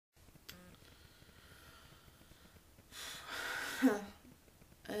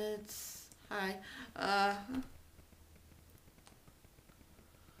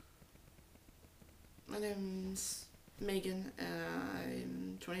name's Megan, and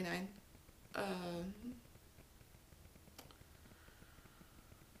I'm 29.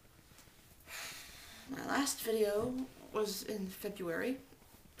 My last video was in February.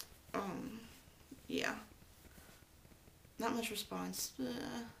 Yeah. Not much response.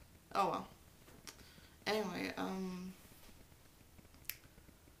 Oh well. Anyway,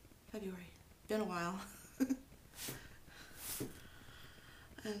 February. Been a while.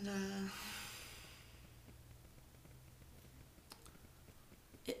 And,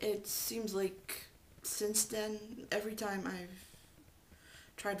 it seems like since then, every time I've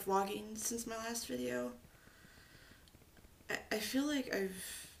tried vlogging since my last video, I feel like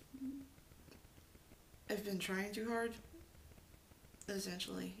I've been trying too hard.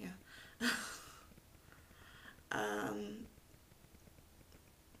 Essentially, yeah.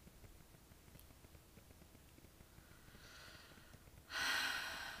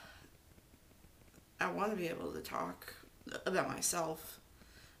 I want to be able to talk about myself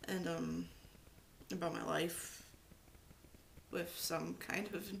and about my life with some kind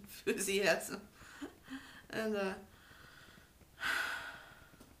of enthusiasm. And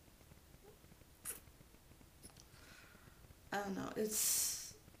I don't know,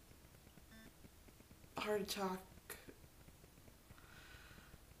 it's hard to talk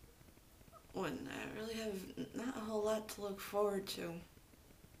when I really have not a whole lot to look forward to.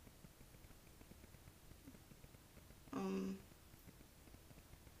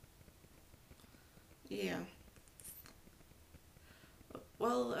 Yeah.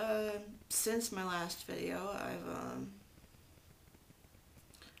 Well, since my last video,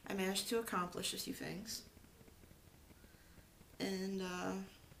 I managed to accomplish a few things. And,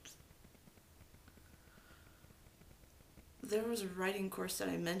 there was a writing course that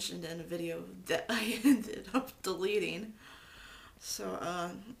I mentioned in a video that I ended up deleting. So,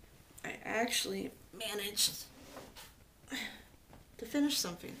 I actually managed to finish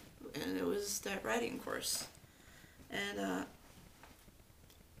something, and it was that writing course. And,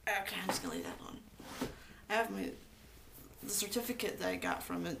 okay, I'm just gonna leave that alone. I have the certificate that I got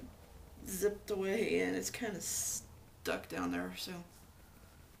from it zipped away, and it's kind of stuck down there, so,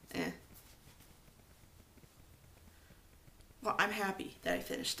 Well, I'm happy that I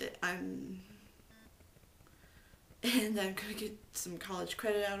finished it. And I'm gonna get some college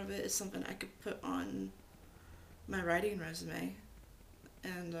credit out of it. It's something I could put on my writing resume.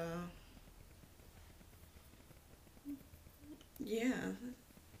 And, yeah.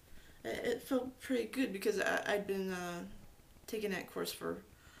 It felt pretty good because I'd been, taking that course for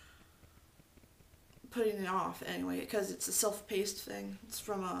putting it off anyway, because it's a self-paced thing. It's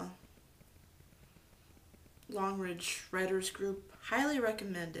from a Long Ridge Writers Group. Highly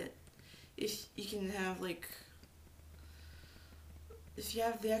recommend it. If you can have, like, if you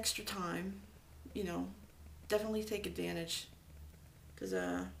have the extra time, you know, definitely take advantage. Because,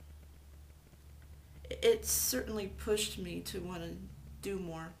 it certainly pushed me to want to do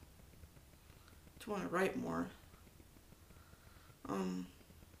more. To want to write more.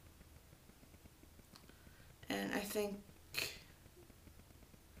 And I think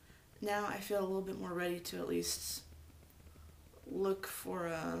now I feel a little bit more ready to at least look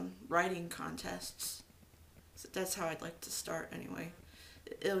for writing contests. So that's how I'd like to start anyway.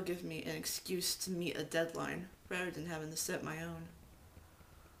 It'll give me an excuse to meet a deadline rather than having to set my own.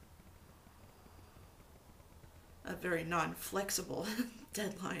 A very non-flexible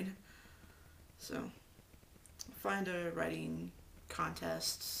deadline. So, find a writing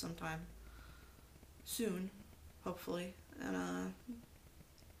contest sometime soon, hopefully, and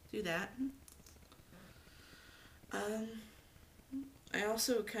do that. I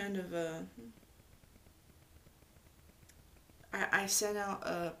also kind of I sent out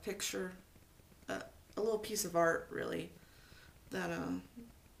a picture, a little piece of art really, that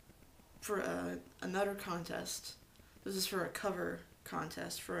for another contest. This is for a cover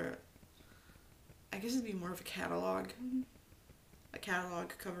contest for I guess it'd be more of a catalog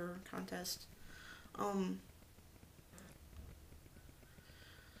cover contest. I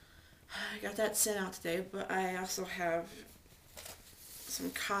got that sent out today, but I also have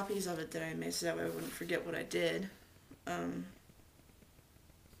some copies of it that I made so that way I wouldn't forget what I did.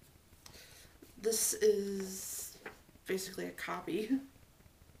 This is basically a copy.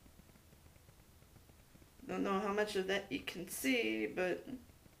 Don't know how much of that you can see, but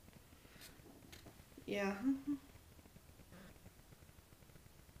yeah.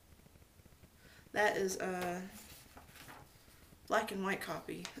 That is a black and white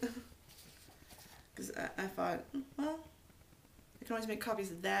copy. Because I thought, well, I can always make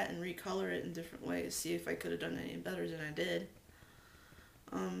copies of that and recolor it in different ways, see if I could have done any better than I did.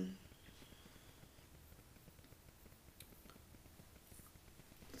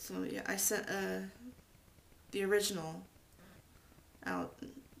 So yeah, I sent the original out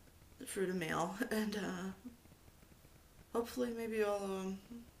through the mail, and hopefully maybe I'll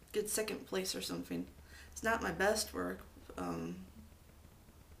get second place or something. It's not my best work. Um,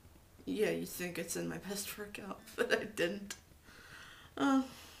 yeah, you think it's in my best workout, but I didn't. Oh,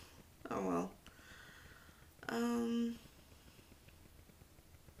 oh well. Um,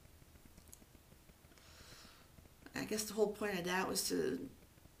 I guess the whole point of that was to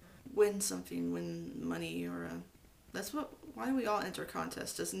win something, win money, or that's what. Why do we all enter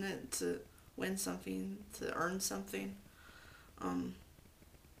contests? Isn't it to win something, to earn something? Um,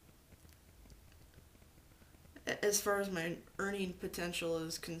 as far as my earning potential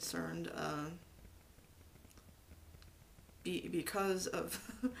is concerned, because of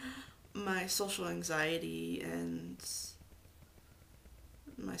my social anxiety and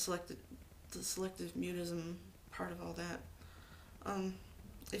my the selective mutism part of all that. Um,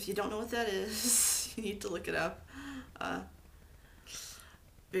 if you don't know what that is, you need to look it up. Uh,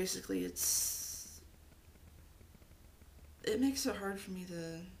 basically, it makes it hard for me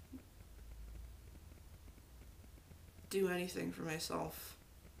to do anything for myself.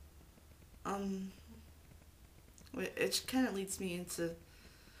 Um, it kind of leads me into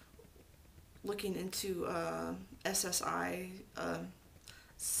looking into SSI,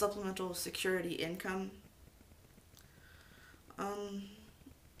 supplemental security income. Um,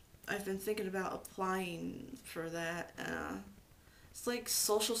 I've been thinking about applying for that. It's like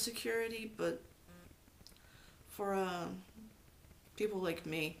Social Security, but for people like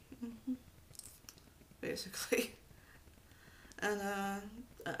me, basically. And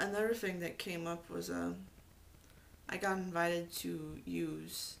another thing that came up was I got invited to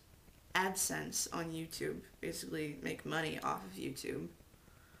use AdSense on YouTube, basically make money off of YouTube.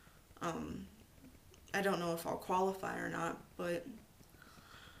 Um, I don't know if I'll qualify or not, but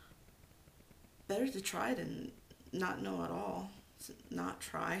better to try than not know at all. Not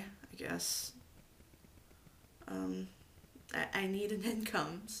try, I guess. I need an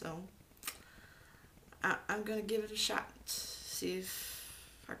income, so I'm gonna give it a shot, see if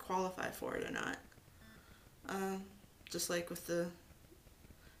I qualify for it or not. Uh, just like with the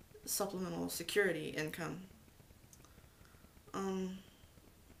supplemental security income. Um,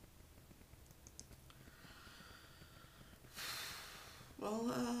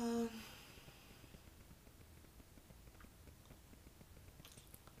 well,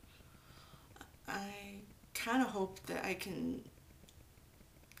 I kind of hope that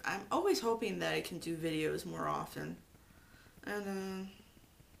I'm always hoping that I can do videos more often. And,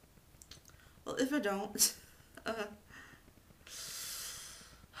 well, if I don't, uh,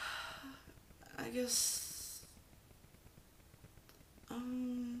 I guess,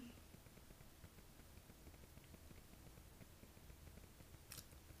 um,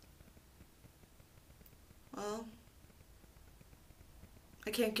 well,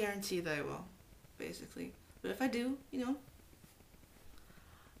 I can't guarantee that I will, basically. But if I do,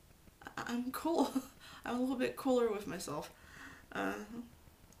 I'm cool. I'm a little bit cooler with myself, uh,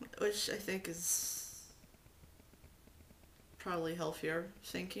 which I think is probably healthier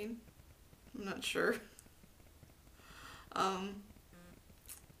thinking. I'm not sure. Um,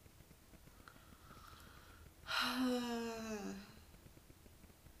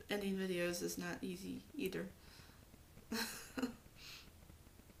 ending videos is not easy either.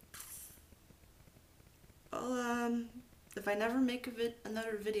 Well, if I never make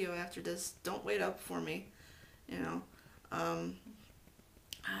another video after this, don't wait up for me, you know. Um,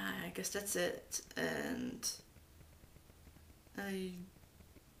 I guess that's it, and I,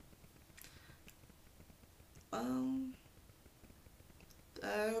 um,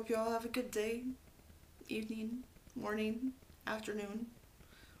 I hope you all have a good day, evening, morning, afternoon,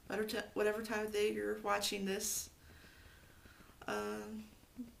 whatever time of day you're watching this.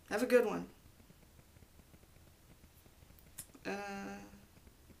 Have a good one.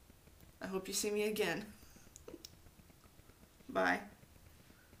 I hope you see me again. Bye.